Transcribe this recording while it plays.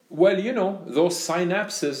Well, those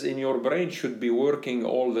synapses in your brain should be working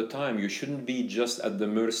all the time. You shouldn't be just at the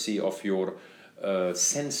mercy of your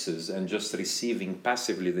senses and just receiving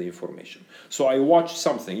passively the information. So I watch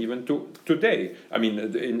something, even today. I mean,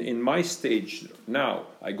 in my stage now,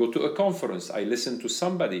 I go to a conference, I listen to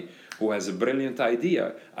somebody who has a brilliant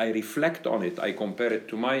idea, I reflect on it, I compare it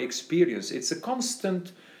to my experience. It's a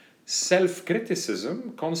constant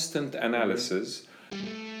self-criticism, constant analysis.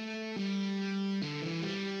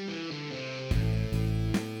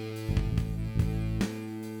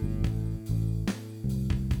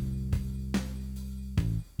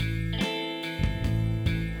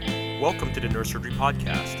 Welcome to the Neurosurgery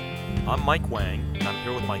Podcast. I'm Mike Wang, and I'm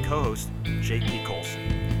here with my co-host, J.P.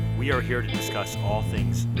 Colson. We are here to discuss all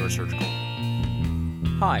things neurosurgical.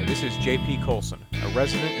 Hi, this is J.P. Colson, a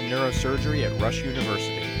resident in neurosurgery at Rush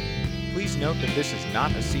University. Please note that this is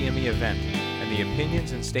not a CME event, and the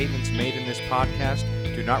opinions and statements made in this podcast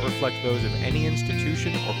do not reflect those of any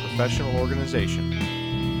institution or professional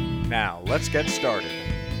organization. Now, let's get started.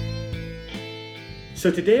 So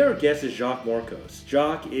today our guest is Jacques Morcos.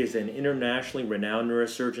 Jacques is an internationally renowned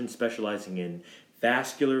neurosurgeon specializing in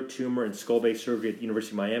vascular, tumor, and skull-based surgery at the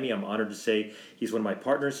University of Miami. I'm honored to say he's one of my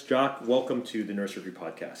partners. Jacques, welcome to the Neurosurgery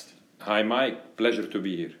Podcast. Hi, Mike. Pleasure to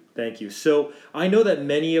be here. Thank you. So I know that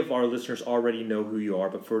many of our listeners already know who you are,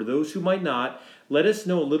 but for those who might not, let us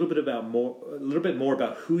know a little bit more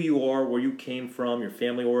about who you are, where you came from, your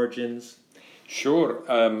family origins. Sure.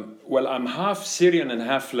 Well, I'm half Syrian and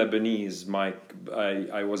half Lebanese, Mike.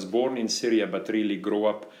 I was born in Syria, but really grew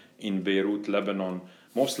up in Beirut, Lebanon,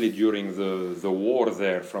 mostly during the war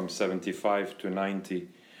there from 75 to 90.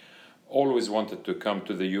 Always wanted to come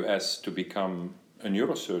to the US to become a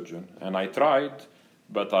neurosurgeon, and I tried,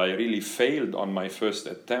 but I really failed on my first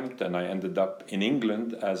attempt, and I ended up in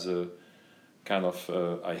England as a kind of,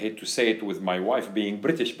 I hate to say it with my wife being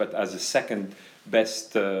British, but as a second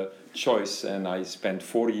best choice, and I spent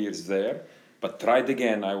 4 years there, but tried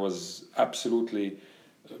again. I was absolutely,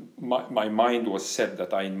 my mind was set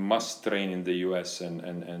that I must train in the US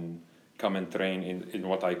and come and train in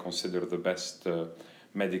what I consider the best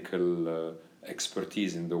medical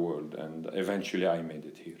expertise in the world, and eventually I made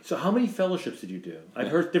it here. So how many fellowships did you do? I've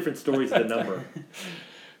heard different stories of the number.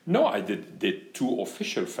 No, I did 2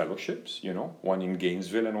 official fellowships, one in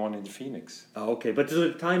Gainesville and one in Phoenix. Oh, okay. But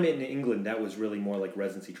the time in England, that was really more like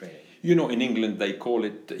residency training. In England they call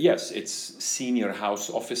it, yes, it's senior house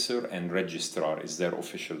officer and registrar is their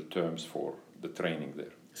official terms for the training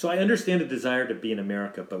there. So I understand the desire to be in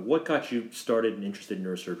America, but what got you started and interested in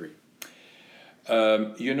neurosurgery?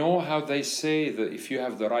 You know how they say that if you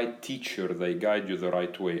have the right teacher, they guide you the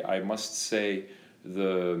right way. I must say,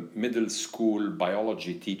 the middle school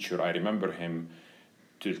biology teacher, I remember him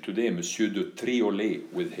till today, Monsieur de Triolet,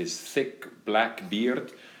 with his thick black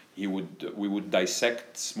beard. We would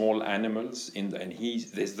dissect small animals,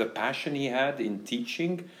 there's the passion he had in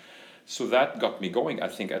teaching. So that got me going. I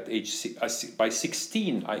think at age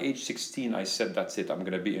 16, I said, that's it, I'm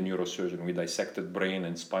going to be a neurosurgeon. We dissected brain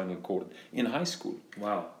and spinal cord in high school.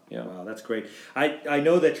 Wow. Yeah. Wow, that's great. I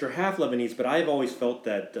know that you're half Lebanese, but I've always felt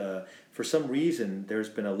that for some reason there's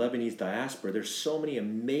been a Lebanese diaspora. There's so many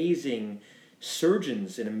amazing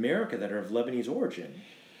surgeons in America that are of Lebanese origin.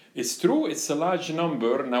 It's true. It's a large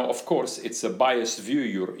number. Now, of course, it's a biased view.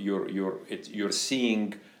 You're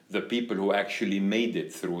seeing the people who actually made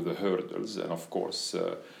it through the hurdles, and of course,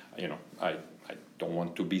 I don't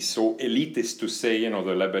want to be so elitist to say, the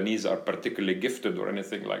Lebanese are particularly gifted or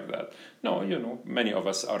anything like that. No, many of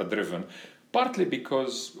us are driven, partly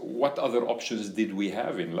because what other options did we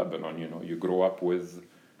have in Lebanon? You grow up with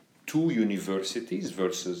 2 universities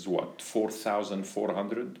versus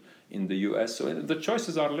 4,400 in the US, so the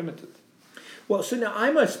choices are limited. Well, so now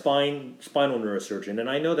I'm a spinal neurosurgeon, and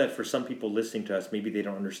I know that for some people listening to us, maybe they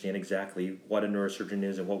don't understand exactly what a neurosurgeon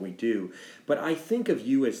is and what we do, but I think of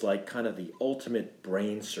you as like kind of the ultimate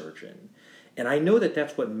brain surgeon. And I know that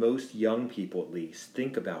that's what most young people, at least,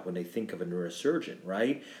 think about when they think of a neurosurgeon,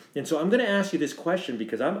 right? And so I'm going to ask you this question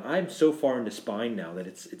because I'm so far into spine now that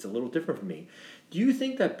it's a little different for me. Do you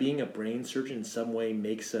think that being a brain surgeon in some way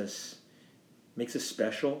makes us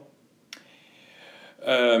special?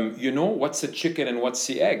 What's a chicken and what's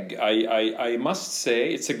the egg? I must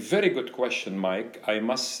say, it's a very good question, Mike. I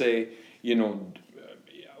must say,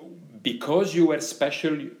 because you were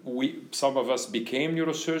special, some of us became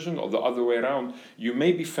neurosurgeons, or the other way around. You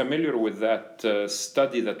may be familiar with that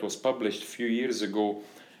study that was published a few years ago,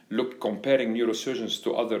 comparing neurosurgeons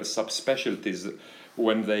to other subspecialties,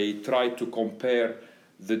 when they tried to compare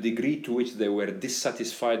the degree to which they were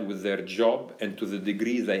dissatisfied with their job and to the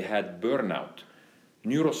degree they had burnout.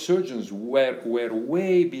 neurosurgeons were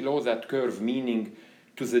way below that curve, meaning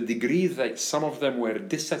to the degree that some of them were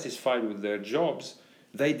dissatisfied with their jobs,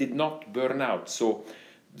 they did not burn out. So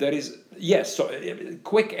there is, yes, so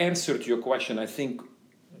quick answer to your question, I think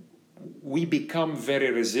we become very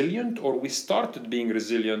resilient, or we started being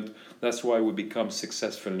resilient, that's why we become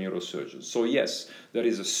successful neurosurgeons. So yes, there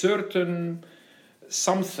is a certain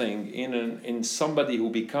something in somebody who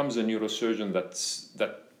becomes a neurosurgeon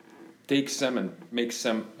that takes them and makes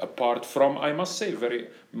them apart from, I must say,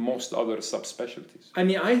 most other subspecialties. I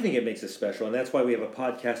mean, I think it makes us special, and that's why we have a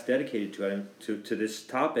podcast dedicated to this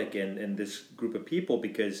topic and this group of people,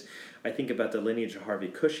 because I think about the lineage of Harvey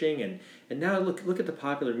Cushing, and now look at the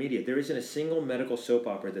popular media. There isn't a single medical soap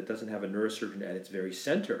opera that doesn't have a neurosurgeon at its very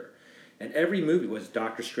center. And every movie was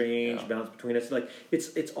Doctor Strange, Balance Between Us. Like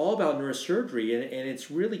it's all about neurosurgery, and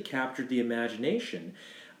it's really captured the imagination.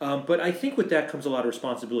 But I think with that comes a lot of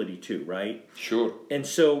responsibility too, right? Sure. And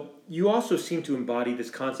so you also seem to embody this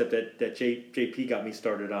concept that JP got me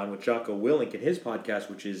started on with Jocko Willink in his podcast,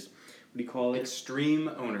 which is, what do you call it?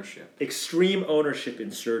 Extreme ownership. Extreme ownership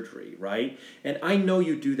in surgery, right? And I know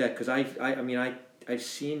you do that because I've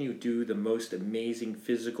seen you do the most amazing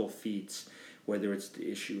physical feats, whether it's the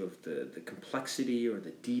issue of the complexity or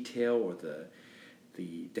the detail or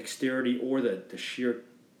the dexterity or the sheer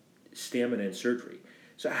stamina in surgery.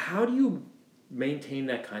 So how do you maintain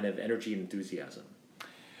that kind of energy and enthusiasm?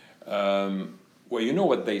 Well, you know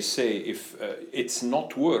what they say, if it's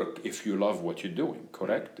not work if you love what you're doing,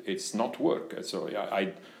 correct? It's not work. So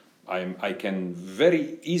I can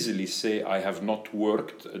very easily say I have not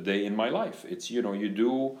worked a day in my life. It's, you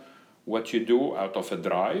do what you do out of a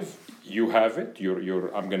drive. You have it.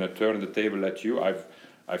 I'm going to turn the table at you.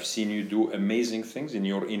 I've seen you do amazing things in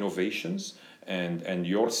your innovations and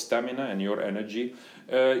your stamina and your energy.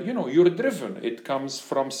 You're driven. It comes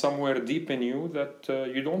from somewhere deep in you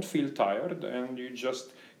that you don't feel tired, and you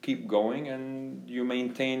just keep going and you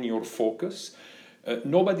maintain your focus.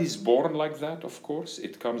 Nobody's born like that, of course.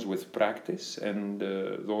 It comes with practice, and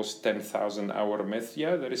those 10,000 hour myth,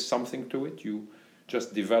 there is something to it. You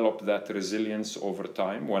just develop that resilience over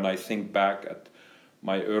time. When I think back at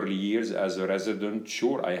my early years as a resident,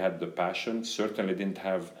 sure, I had the passion, certainly didn't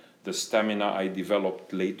have the stamina I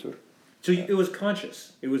developed later. So it was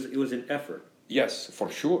conscious. It was an effort. Yes,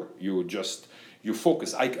 for sure. You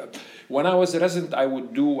focus. When I was a resident, I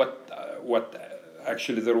would do what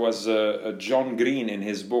actually there was a John Green in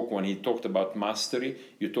his book when he talked about mastery.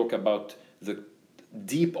 You talk about the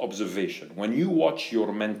deep observation. When you watch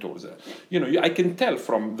your mentors, I can tell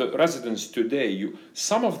from the residents today,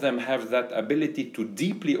 some of them have that ability to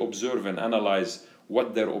deeply observe and analyze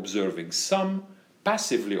what they're observing. Some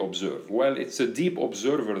passively observe. Well, it's a deep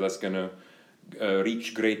observer that's going to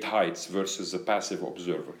reach great heights versus a passive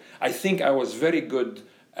observer. I think I was very good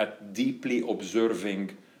at deeply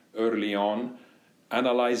observing early on,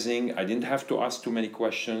 analyzing. I didn't have to ask too many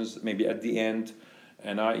questions, maybe at the end.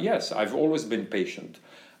 And I've always been patient.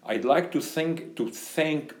 I'd like to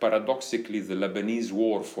thank paradoxically the Lebanese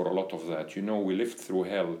war for a lot of that. We lived through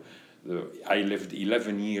hell. I lived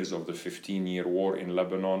 11 years of the 15-year war in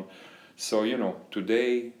Lebanon. So,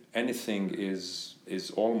 today anything is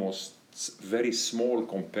almost very small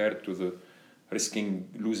compared to the risking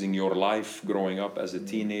losing your life growing up as a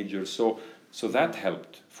teenager. So that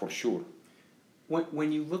helped for sure.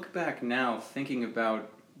 When you look back now, thinking about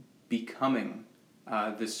becoming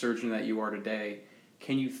the surgeon that you are today,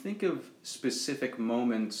 can you think of specific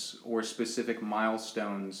moments or specific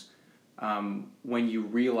milestones when you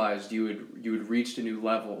realized you had reached a new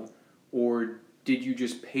level, or did you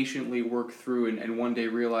just patiently work through and one day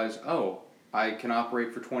realize, oh, I can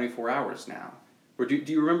operate for 24 hours now? Or do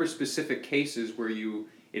you remember specific cases where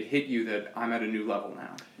it hit you that I'm at a new level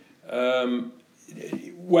now?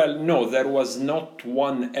 Well, no, there was not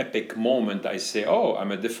one epic moment I say, oh,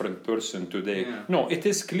 I'm a different person today. Yeah. No, it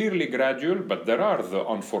is clearly gradual, but there are the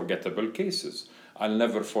unforgettable cases. I'll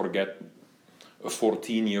never forget a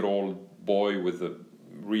 14-year-old boy with a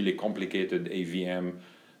really complicated AVM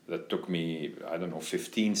that took me,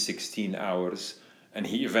 15, 16 hours. And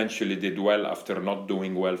he eventually did well after not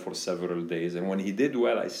doing well for several days. And when he did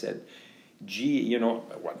well, I said, gee,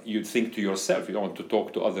 you think to yourself, you don't want to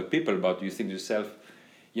talk to other people, but you think to yourself,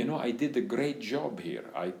 I did a great job here.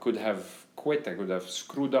 I could have quit. I could have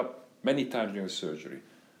screwed up many times during surgery.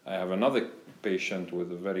 I have another patient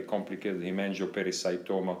with a very complicated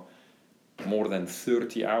hemangiopericytoma, more than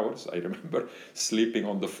 30 hours. I remember sleeping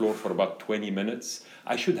on the floor for about 20 minutes.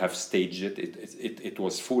 I should have staged it. It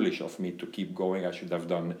was foolish of me to keep going. I should have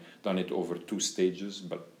done it over 2 stages,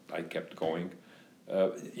 but I kept going.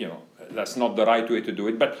 that's not the right way to do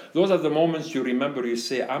it. But those are the moments you remember. You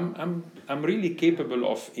say, I'm really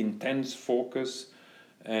capable of intense focus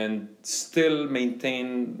and still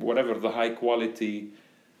maintain whatever the high quality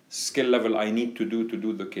skill level I need to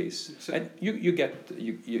do the case. So, and you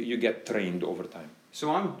get trained over time.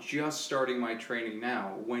 So I'm just starting my training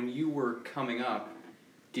now. When you were coming up,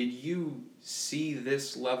 did you see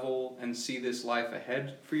this level and see this life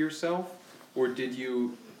ahead for yourself? Or did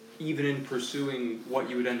you, even in pursuing what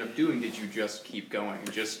you would end up doing, did you just keep going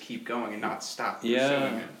and not stop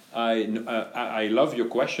pursuing it? I love your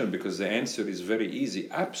question because the answer is very easy.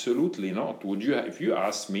 Absolutely not. Would you, if you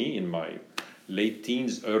asked me in my late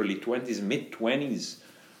teens, early 20s, mid 20s,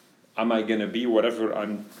 am I going to be whatever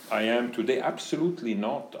I am today? Absolutely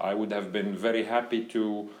not. I would have been very happy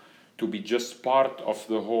to be just part of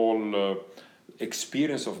the whole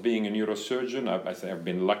experience of being a neurosurgeon. I think I've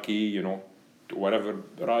been lucky, to whatever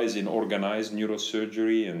rise in organized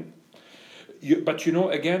neurosurgery. But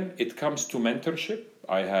again, it comes to mentorship.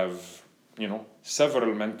 I have,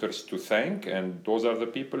 several mentors to thank, and those are the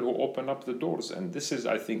people who open up the doors. And this is,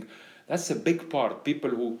 I think, that's a big part. People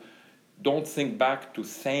who don't think back to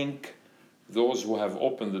thank those who have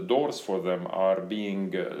opened the doors for them are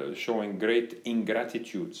showing great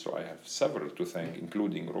ingratitude. So I have several to thank,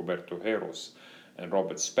 including Roberto Heros and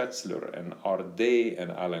Robert Spetzler and Art Day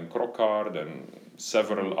and Alan Crocard and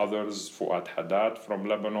several others, Fouad Haddad from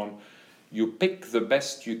Lebanon. You pick the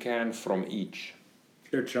best you can from each.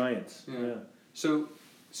 They're giants. Yeah. So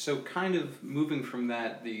kind of moving from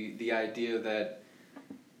that, the idea that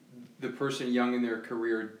the person young in their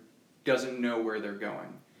career doesn't know where they're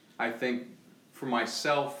going. I think for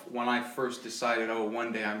myself, when I first decided,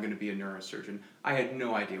 one day I'm going to be a neurosurgeon, I had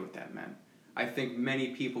no idea what that meant. I think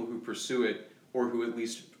many people who pursue it, or who at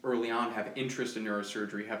least early on have interest in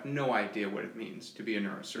neurosurgery, have no idea what it means to be a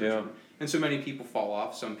neurosurgeon. Yeah. And so many people fall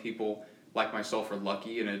off. Some people, like myself, are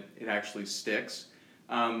lucky and it actually sticks.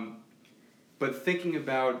 But thinking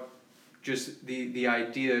about just the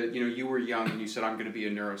idea, you were young and you said, I'm going to be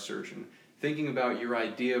a neurosurgeon. Thinking about your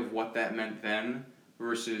idea of what that meant then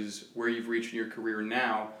versus where you've reached in your career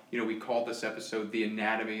now, we called this episode The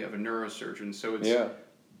Anatomy of a Neurosurgeon. So it's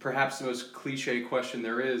perhaps the most cliche question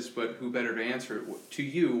there is, but who better to answer it? To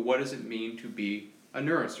you, what does it mean to be a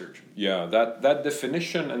neurosurgeon? Yeah, that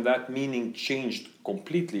definition and that meaning changed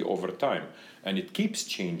completely over time, and it keeps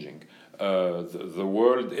changing. The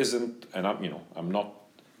world isn't, and I'm not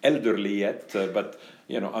elderly yet, but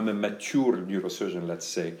I'm a mature neurosurgeon, let's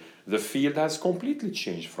say. The field has completely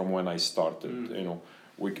changed from when I started.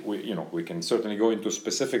 We can certainly go into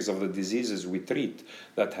specifics of the diseases we treat.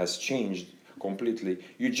 That has changed completely.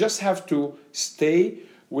 You just have to stay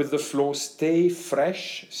with the flow, stay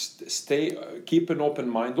fresh, keep an open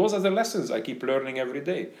mind. Those are the lessons I keep learning every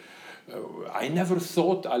day. I never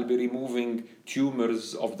thought I'll be removing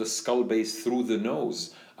tumors of the skull base through the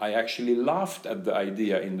nose. I actually laughed at the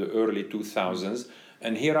idea in the early 2000s,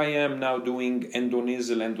 and here I am now doing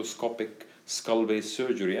endonasal endoscopic skull base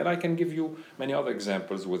surgery, and I can give you many other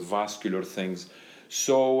examples with vascular things.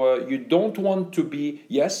 So you don't want to be,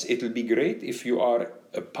 yes, it'll be great if you are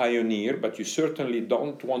a pioneer, but you certainly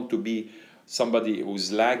don't want to be somebody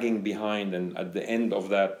who's lagging behind and at the end of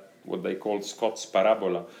that, what they call Scott's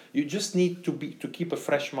parabola. You just need to keep a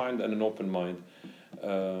fresh mind and an open mind.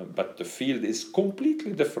 But the field is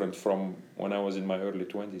completely different from when I was in my early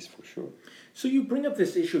 20s, for sure. So you bring up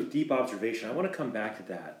this issue of deep observation. I want to come back to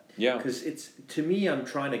that. Yeah. Because to me, I'm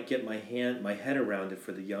trying to get my head around it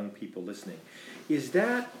for the young people listening. Is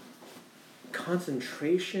that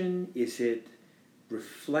concentration? Is it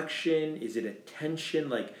reflection? Is it attention?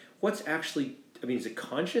 Like, what's actually, is it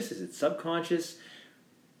conscious? Is it subconscious?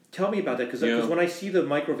 Tell me about that, because when I see the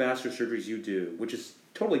microvascular surgeries you do, which is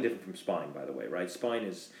totally different from spine, by the way, right? Spine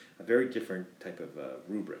is a very different type of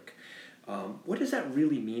rubric. What does that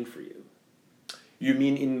really mean for you? You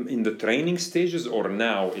mean in the training stages or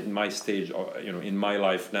now in my stage, or, in my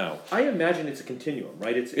life now? I imagine it's a continuum,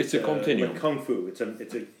 right? It's a continuum. Like kung fu. It's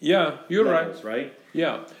a yeah, you're levels, right.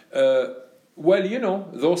 Yeah. Well,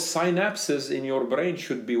 those synapses in your brain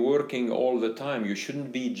should be working all the time. You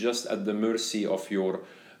shouldn't be just at the mercy of your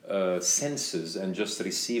senses and just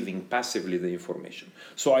receiving passively the information.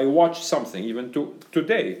 So I watch something even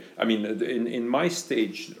today. In my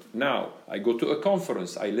stage now, I go to a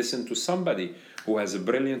conference, I listen to somebody who has a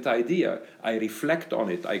brilliant idea, I reflect on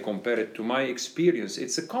it, I compare it to my experience.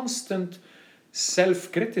 It's a constant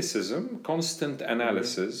self-criticism, constant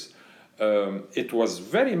analysis. It was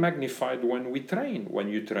very magnified when we train. When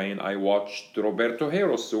you train, I watched Roberto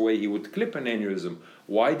Heros, the way he would clip an aneurysm.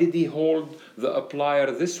 Why did he hold the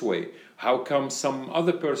applier this way? How come some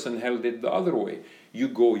other person held it the other way? You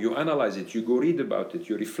go, you analyze it, you go read about it,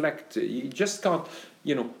 you reflect. You just can't,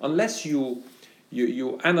 unless you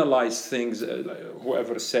analyze things.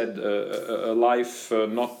 Whoever said a life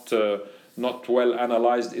not well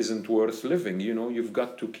analyzed isn't worth living. You've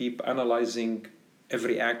got to keep analyzing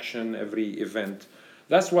every action, every event.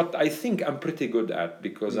 That's what I think I'm pretty good at,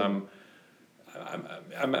 because I'm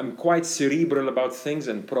quite cerebral about things,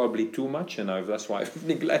 and probably too much, and that's why I've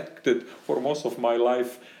neglected for most of my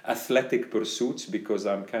life athletic pursuits, because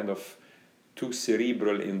I'm kind of too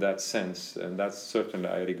cerebral in that sense, and that's certainly,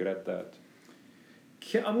 I regret that.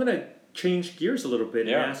 I'm going to change gears a little bit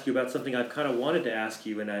and Yeah. ask you about something I've kind of wanted to ask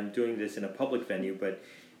you, and I'm doing this in a public venue, but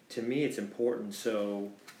to me it's important.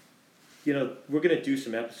 So, we're going to do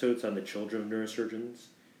some episodes on the children of neurosurgeons,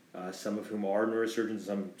 some of whom are neurosurgeons,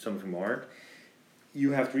 some of whom aren't.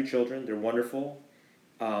 You have 3 children. They're wonderful.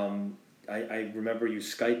 I remember you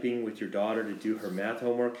Skyping with your daughter to do her math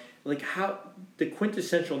homework. Like, how the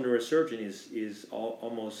quintessential neurosurgeon is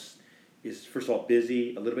almost first of all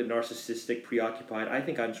busy, a little bit narcissistic, preoccupied. I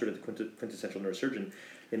think I'm sort of the quintessential neurosurgeon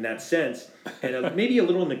in that sense, and maybe a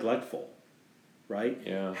little neglectful, right?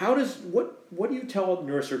 Yeah. What do you tell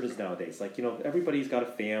neurosurgeons nowadays? Like, everybody's got a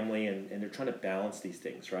family and they're trying to balance these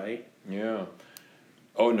things, right? Yeah.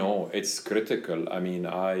 Oh no, it's critical. I mean,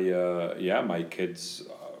 my kids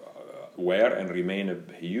were and remain a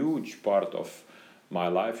huge part of my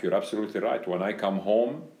life. You're absolutely right. When I come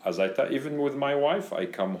home, even with my wife, I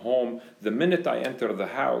come home, the minute I enter the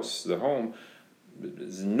house, the home,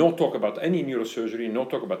 there's no talk about any neurosurgery, no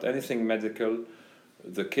talk about anything medical.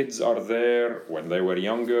 The kids are there. When they were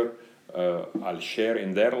younger, I'll share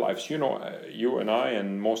in their lives. You and I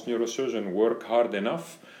and most neurosurgeons work hard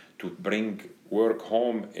enough to bring work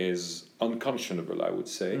home is unconscionable, I would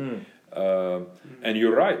say. And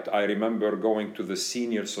you're right. I remember going to the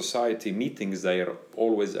senior society meetings. They are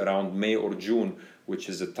always around May or June, which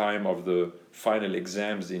is the time of the final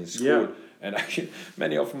exams in school. Yeah. And actually,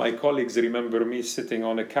 many of my colleagues remember me sitting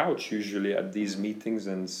on a couch usually at these meetings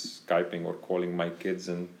and Skyping or calling my kids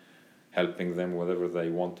and helping them whatever they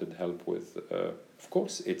wanted help with. Of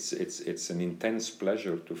course, it's an intense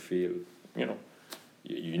pleasure to feel,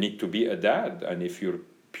 you need to be a dad. And if you're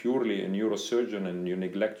purely a neurosurgeon and you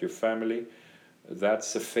neglect your family,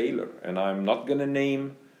 that's a failure. And I'm not going to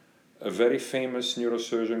name a very famous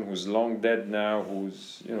neurosurgeon who's long dead now,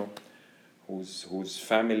 whose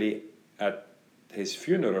family at his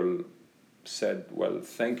funeral said, well,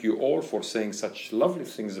 thank you all for saying such lovely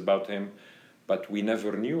things about him, but we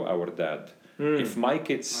never knew our dad. If my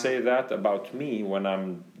kids say that about me when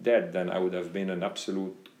I'm dead, then I would have been an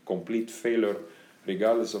absolute, complete failure,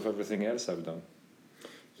 regardless of everything else I've done.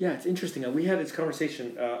 Yeah, it's interesting. We had this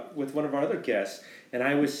conversation with one of our other guests, and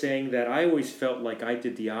I was saying that I always felt like I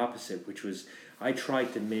did the opposite, which was I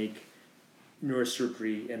tried to make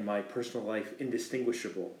neurosurgery and my personal life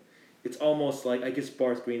indistinguishable. It's almost like, I guess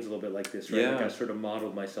Barth Green's a little bit like this, right? Yeah. Like I sort of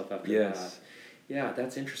modeled myself after that. Yeah,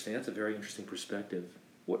 that's interesting. That's a very interesting perspective.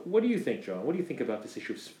 What do you think, John? What do you think about this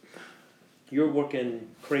issue? You're working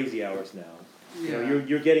crazy hours now. Yeah.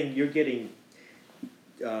 You're getting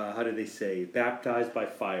how do they say, baptized by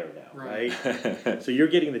fire now, right? So you're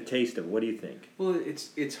getting the taste of it. What do you think? Well,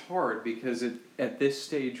 it's hard because at this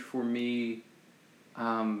stage for me,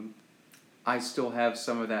 I still have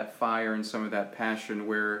some of that fire and some of that passion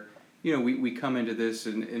where, we come into this,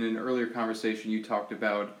 and in an earlier conversation you talked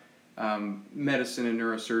about medicine and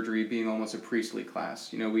neurosurgery being almost a priestly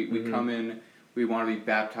class. We come in, we want to be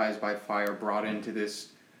baptized by fire, brought into this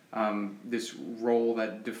this role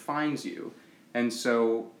that defines you. And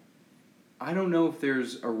so I don't know if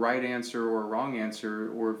there's a right answer or a wrong answer,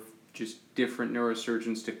 or just different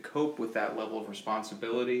neurosurgeons to cope with that level of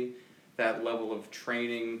responsibility, that level of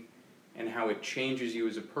training, and how it changes you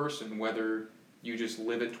as a person, whether you just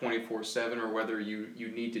live it 24/7 or whether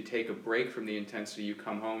you need to take a break from the intensity, you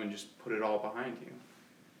come home and just put it all behind you.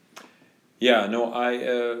 Yeah, no,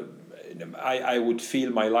 I would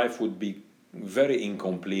feel my life would be very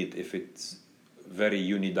incomplete if it's very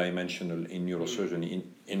unidimensional in neurosurgery.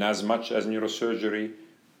 In as much as neurosurgery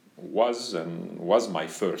was my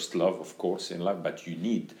first love, of course, in life, but you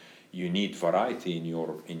need variety in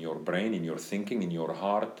your brain, in your thinking, in your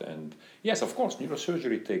heart. And yes, of course,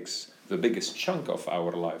 neurosurgery takes the biggest chunk of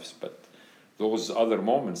our lives, but those other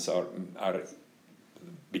moments are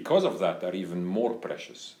because of that are even more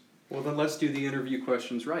precious. Well, then let's do the interview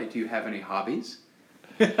questions right. Do you have any hobbies?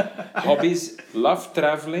 Hobbies, love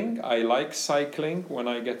traveling. I like cycling when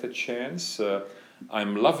I get a chance.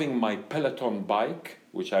 I'm loving my Peloton bike,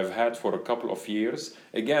 which I've had for a couple of years.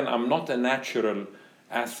 Again, I'm not a natural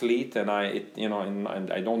athlete, and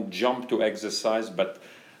I don't jump to exercise, but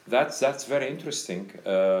that's very interesting.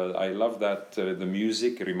 I love that the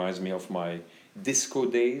music reminds me of my disco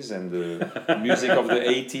days and the music of the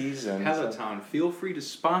 80s. And Peloton, feel free to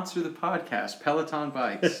sponsor the podcast, Peloton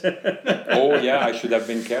Bikes. Oh yeah, I should have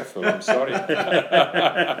been careful. I'm sorry.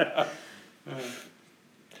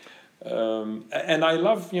 And I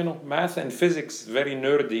love, math and physics, very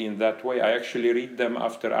nerdy in that way. I actually read them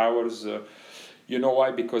after hours. You know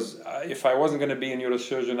why? Because if I wasn't going to be a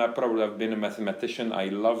neurosurgeon, I probably would have been a mathematician. I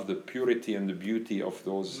love the purity and the beauty of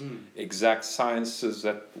those exact sciences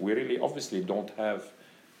that we really obviously don't have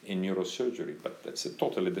in neurosurgery, but that's a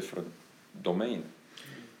totally different domain.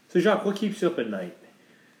 So Jacques, what keeps you up at night?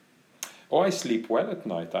 Oh, I sleep well at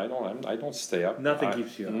night. I don't stay up. Nothing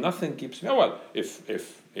keeps you up. Nothing keeps me. Well,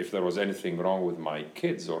 if there was anything wrong with my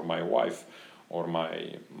kids or my wife or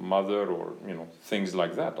my mother or things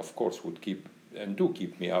like that, of course would keep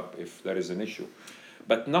me up if there is an issue.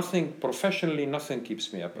 But nothing professionally, nothing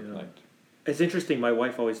keeps me up at night. It's interesting. My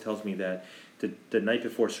wife always tells me that the night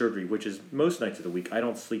before surgery, which is most nights of the week, I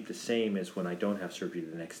don't sleep the same as when I don't have surgery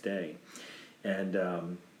the next day, and.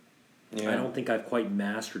 I don't think I've quite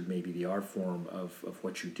mastered maybe the art form of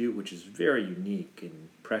what you do, which is very unique and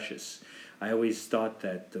precious. I always thought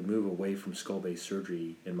that the move away from skull-based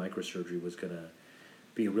surgery and microsurgery was going to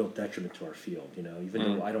be a real detriment to our field, even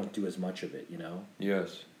though I don't do as much of it,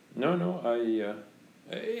 Yes. No,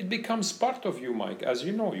 it becomes part of you, Mike. As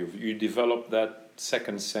you know, you develop that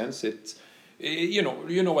second sense. It's, you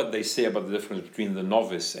know what they say about the difference between the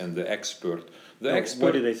novice and the expert.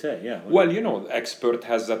 What do they say? Yeah. Well, the expert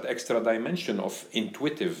has that extra dimension of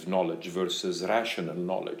intuitive knowledge versus rational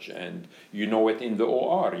knowledge, and you know it in the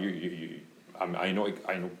OR. I know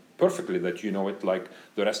perfectly that you know it, like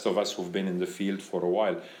the rest of us who've been in the field for a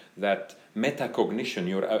while. That metacognition,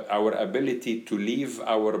 our ability to leave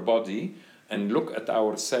our body and look at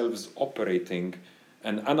ourselves operating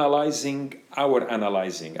and analyzing our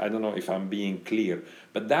analyzing. I don't know if I'm being clear,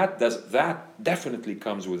 but that definitely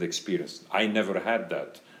comes with experience. I never had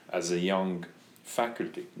that as a young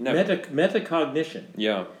faculty. Never. Metacognition.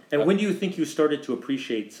 Yeah. And when do you think you started to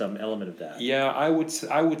appreciate some element of that? Yeah, I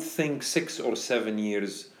would think 6 or 7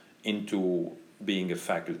 years into being a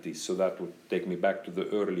faculty. So that would take me back to the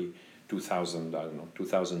early 2000,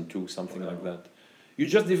 2002, something like that. You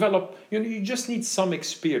just develop, you just need some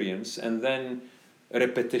experience and then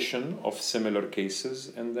repetition of similar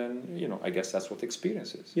cases, and then I guess that's what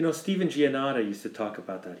experience is. Stephen Giannotta used to talk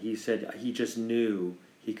about that. He said he just knew,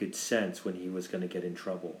 he could sense when he was going to get in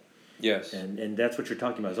trouble. Yes. And that's what you're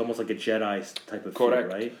talking about. It's almost like a Jedi type of Correct.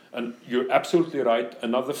 feel, right? And you're absolutely right.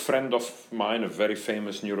 Another friend of mine, a very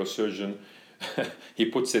famous neurosurgeon, he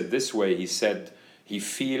puts it this way. He said he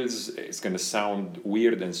feels, it's going to sound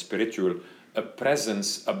weird and spiritual, a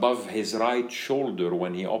presence above his right shoulder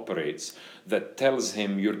when he operates that tells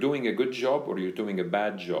him you're doing a good job or you're doing a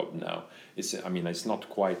bad job now. It's not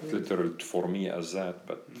quite literal for me as that,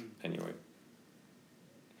 but anyway.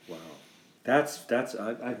 Wow. That's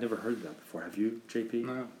I've never heard that before. Have you, JP?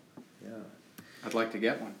 No. Yeah. I'd like to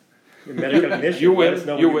get one. Metacognition. You let us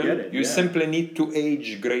know will. when you get it. You simply need to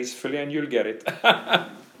age gracefully and you'll get it.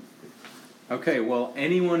 Okay, well,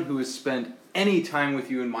 anyone who has spent any time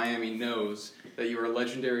with you in Miami knows that you are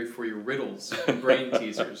legendary for your riddles and brain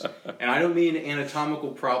teasers. And I don't mean anatomical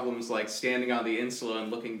problems like standing on the insula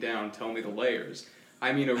and looking down, tell me the layers.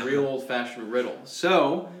 I mean a real old-fashioned riddle.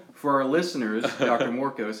 So, for our listeners, Dr.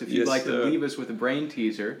 Morkos, if you'd like to leave us with a brain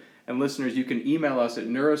teaser, and listeners, you can email us at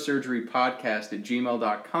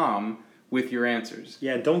neurosurgerypodcast@gmail.com with your answers.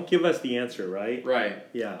 Yeah, don't give us the answer, right? Right.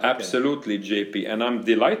 Yeah. Okay. Absolutely, JP. And I'm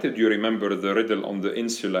delighted you remember the riddle on the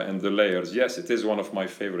insula and the layers. Yes, it is one of my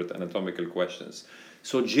favorite anatomical questions.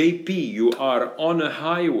 So, JP, you are on a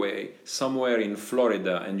highway somewhere in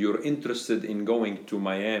Florida and you're interested in going to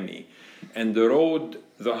Miami. And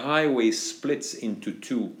the highway splits into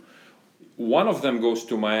two. One of them goes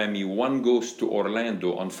to Miami, one goes to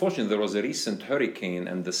Orlando. Unfortunately, there was a recent hurricane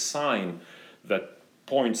and the sign that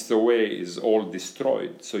points the way is all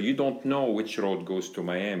destroyed. So you don't know which road goes to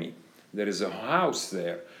Miami. There is a house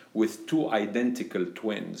there with two identical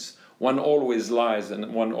twins. One always lies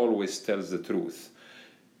and one always tells the truth.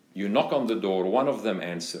 You knock on the door, one of them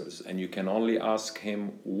answers, and you can only ask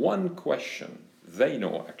him one question. They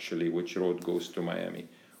know actually which road goes to Miami.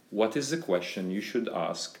 What is the question you should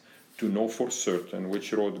ask to know for certain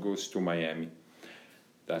which road goes to Miami?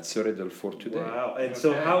 That's a riddle for today. Wow. And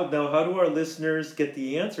so how do our listeners get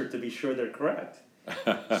the answer to be sure they're correct?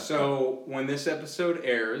 So when this episode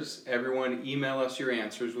airs, everyone email us your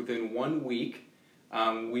answers within 1 week.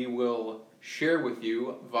 We will share with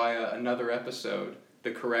you via another episode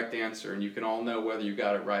the correct answer, and you can all know whether you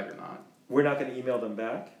got it right or not. We're not going to email them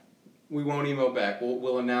back? We won't email back.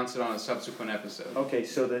 We'll announce it on a subsequent episode. Okay,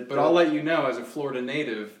 so that... But I'll let you know, as a Florida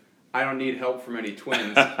native, I don't need help from any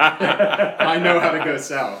twins. I know how to go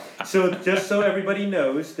south. So just so everybody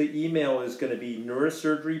knows, the email is going to be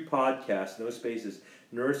neurosurgerypodcast, no spaces,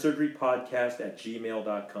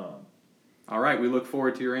 neurosurgerypodcast@gmail.com. All right, we look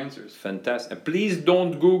forward to your answers. Fantastic. Please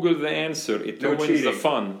don't Google the answer. It No ruins the cheating.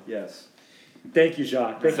 fun. Yes. Thank you,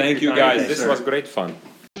 Jacques. Thank you, for your time. guys. Thanks, This sir. was great fun.